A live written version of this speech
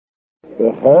Now,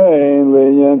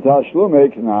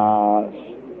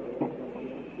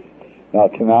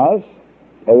 Knas,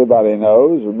 everybody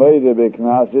knows, made a big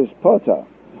Knas is potter.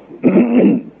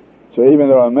 So even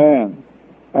though a man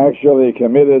actually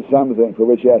committed something for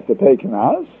which he has to pay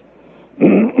Knas,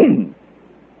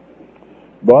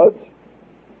 but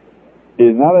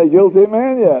he's not a guilty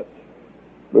man yet,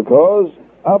 because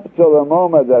up till the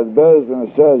moment that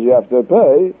Bezdin says you have to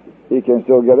pay, he can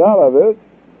still get out of it,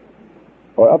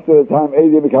 or up to the time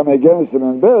Eidim become against him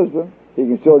in Bezdin, he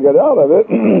can still get out of it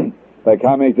by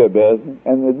coming to Bezdin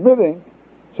and admitting,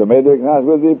 so maybe the Knas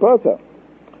will be potter.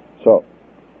 So,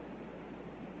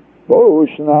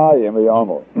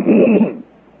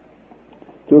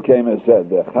 two came and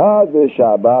said,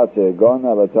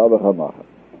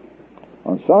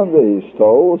 on Sunday he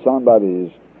stole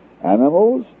somebody's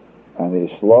animals, and he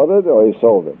slaughtered or he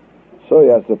sold them. So he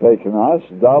has to pay Knas,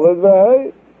 Dalet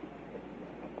V'Hei.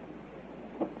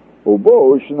 So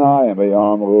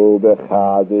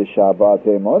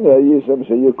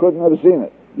you couldn't have seen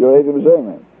it. You ate him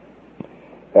saying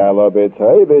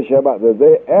the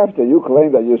day after you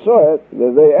claimed that you saw it,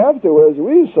 the day afterwards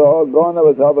we saw Gona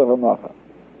V'Tavach.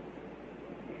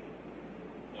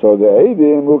 So the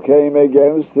Eidim who came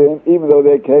against him, even though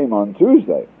they came on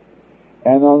Tuesday,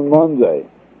 and on Monday,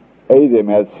 Eidim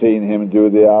had seen him do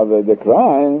the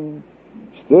crime,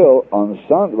 still on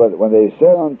Sunday, when they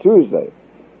said on Tuesday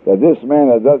that this man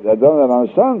had done it on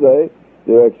Sunday,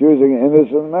 they were accusing an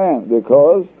innocent man,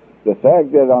 because the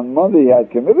fact that on Monday he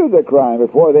had committed the crime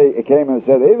before they came and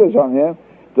said Eidim on him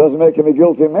doesn't make him a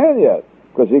guilty man yet,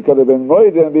 because he could have been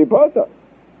murdered and be potter.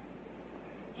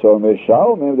 So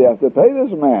Mishalmim, they have to pay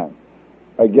this man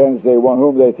against the one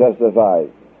whom they testified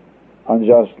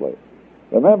unjustly.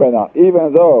 Remember now,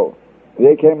 even though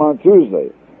they came on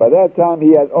Tuesday, by that time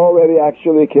he had already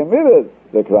actually committed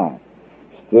the crime.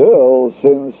 Still,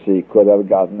 since he could have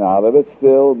gotten out of it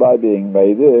still by being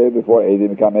made before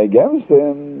Eidim come against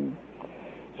him,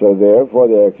 so therefore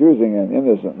they're accusing an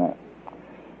innocent man.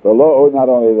 Below, not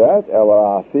only that,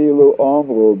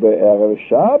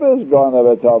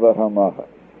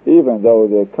 even though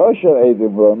the kosher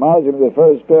Eidim were Mazim, the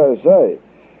first pair say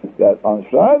that on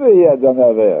Friday he had done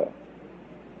Aver,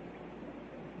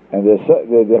 and the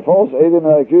false Eidim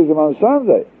are accused him on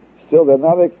Sunday. Still,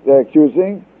 they're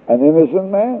accusing an innocent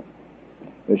man.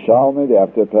 The Shalmi, they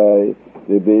have to pay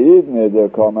the Beidne, the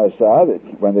Komer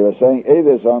Sa'adik. When they were saying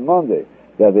Eidim on Monday,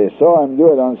 that they saw him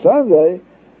do it on Sunday,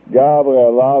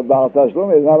 Gabriel Bar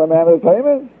Tashlum is not a man of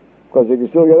payment, because he can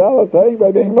still get out of paying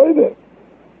by being murdered.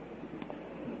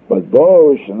 But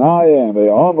Bo Shnayim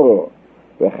Ve'omru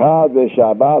V'chad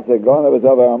V'Shabbat Gona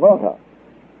V'Tavach Hamocha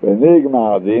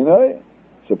V'Nigmar Dinoi.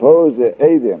 Suppose the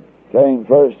Eidim came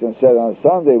first and said on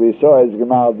Sunday we saw his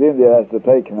Gemar Din that has to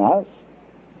pay Knas.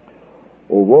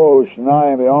 Uvo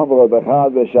Shnayim Ve'omru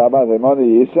V'chad V'Shabbat Emoni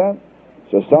Yisen.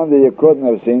 So Sunday you couldn't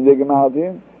have seen the Gemar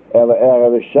Din. Ela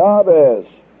Erev Shabbos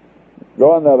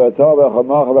Gona V'Tavach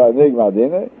Hamocha V'Nigmar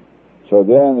Dinoi. So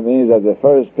then it means that the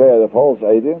first pair, the false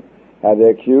Eidim, had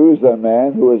accused a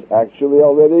man who was actually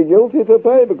already guilty to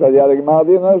pay because he had a Gemar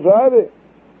Din on Friday.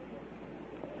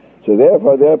 So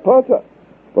therefore they're potter.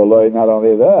 But not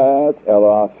only that,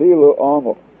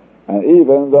 and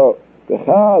even though the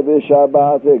Chad is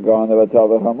Shabbat Gona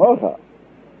V'Tavach Hamocha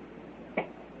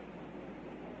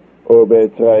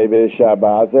Ubetrei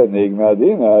B'Shabbat Nigmar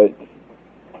Dinoi.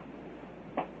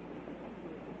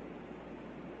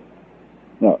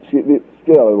 No, skip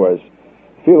other words.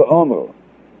 Fil Omru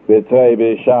Betrei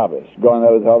B'Shabbos Gona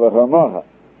V'Tavach Hamocha.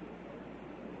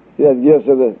 See that gives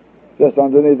it just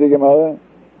underneath the Gemara?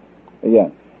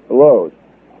 Again, load.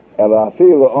 Ela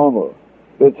Fil Omru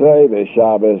Betrei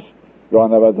B'Shabbos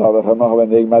Gona V'Tavach Hamocha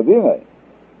V'Nigmar Dinoi.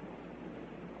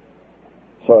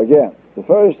 So again, the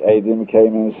first Eidim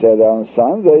came and said on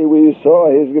Sunday we saw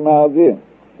his Gemar Din,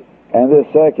 and the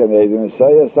second Eidim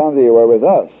say Sunday you were with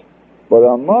us, but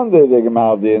on Monday the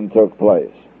Gemar Din took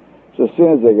place. So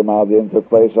since the Gemar Din took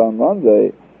place on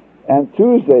Monday, and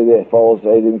Tuesday the false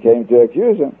Eidim came to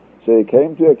accuse him, so he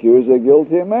came to accuse a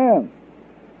guilty man.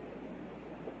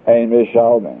 Ein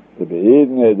Mishalmen, to be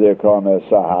eaten the Komer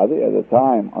Sahadi at the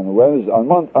time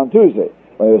on Tuesday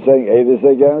when they were saying Eidim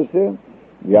against him,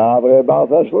 Gabriel Bar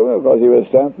Tashlum, because he was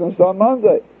sentenced on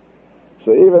Monday.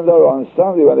 So even though on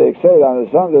Sunday when they said on the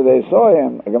Sunday they saw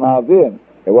him Gemar Din,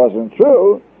 it wasn't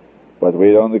true. But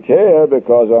we don't care,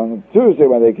 because on Tuesday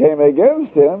when they came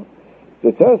against him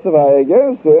to testify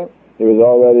against him, he was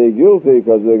already guilty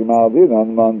because of the Gemar Din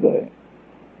on Monday.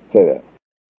 Say that.